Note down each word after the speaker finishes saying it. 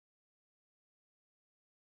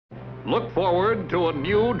Look forward to a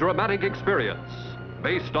new dramatic experience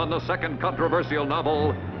based on the second controversial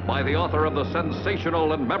novel by the author of the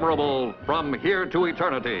sensational and memorable From Here to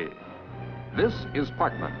Eternity. This is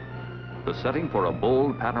Parkman, the setting for a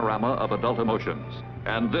bold panorama of adult emotions.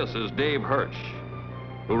 And this is Dave Hirsch,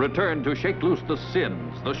 who returned to shake loose the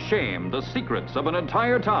sins, the shame, the secrets of an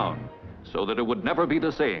entire town so that it would never be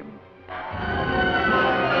the same.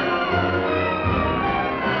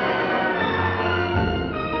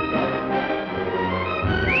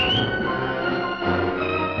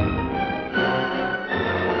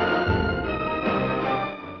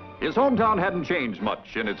 His hometown hadn't changed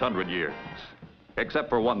much in its 100 years, except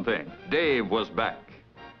for one thing. Dave was back,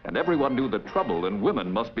 and everyone knew that trouble and women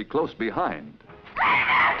must be close behind.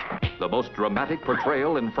 The most dramatic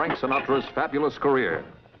portrayal in Frank Sinatra's fabulous career.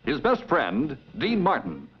 His best friend, Dean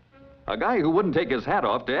Martin, a guy who wouldn't take his hat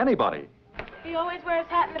off to anybody. He always wears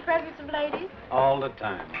his hat in the presence of ladies. All the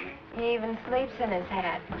time. He even sleeps in his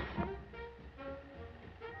hat.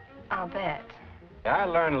 I'll bet. I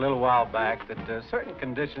learned a little while back that certain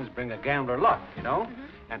conditions bring a gambler luck, you know?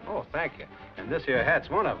 And, oh, thank you. And this here hat's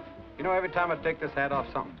one of them. You know, every time I take this hat off,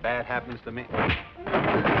 something bad happens to me. All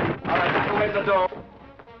right, go away the door.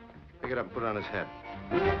 Pick it up and put it on his head.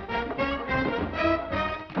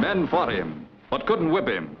 Men fought him, but couldn't whip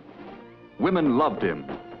him. Women loved him,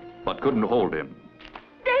 but couldn't hold him.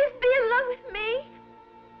 Dave, be in love with me.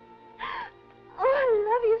 Oh, I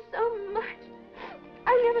love you so much.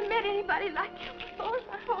 I never met anybody like you before in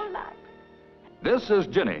my whole life. This is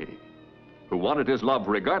Ginny, who wanted his love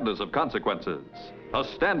regardless of consequences. A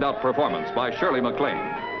standout performance by Shirley MacLaine.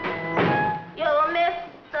 You'll miss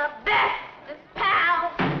the bestest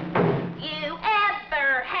pal you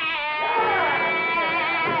ever had.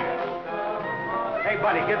 Hey,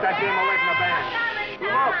 buddy, get that game away from the band.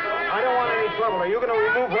 Look, I don't want any trouble. Are you going to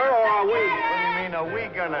remove her or are we? What do you mean, are we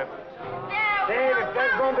gonna? Dave, if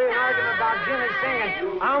there's going to be an argument about Jimmy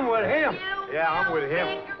singing, I'm with him. Yeah, I'm with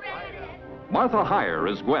him. Martha Heyer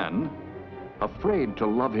is Gwen, afraid to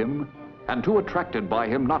love him and too attracted by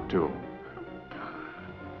him not to.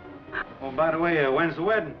 Oh, by the way, when's the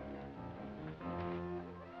wedding?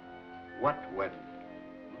 What wedding?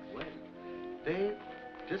 Wedding? Dave,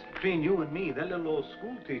 just between you and me, that little old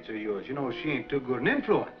school teacher of yours, you know, she ain't too good an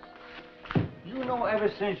influence. You know,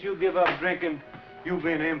 ever since you give up drinking, you've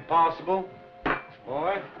been impossible.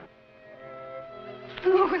 Boy.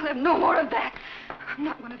 Oh, we'll have no more of that. I'm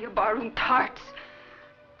not one of your barroom tarts.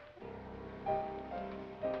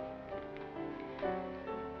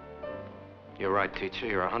 You're right, teacher.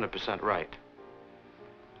 You're 100% right.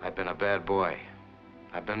 I've been a bad boy.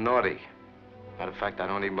 I've been naughty. Matter of fact, I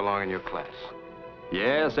don't even belong in your class.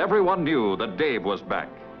 Yes, everyone knew that Dave was back.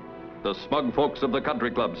 The smug folks of the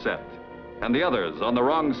country club set, and the others on the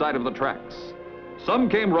wrong side of the tracks. Some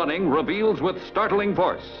came running, reveals with startling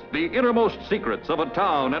force the innermost secrets of a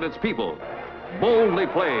town and its people, boldly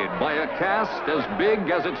played by a cast as big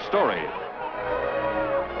as its story.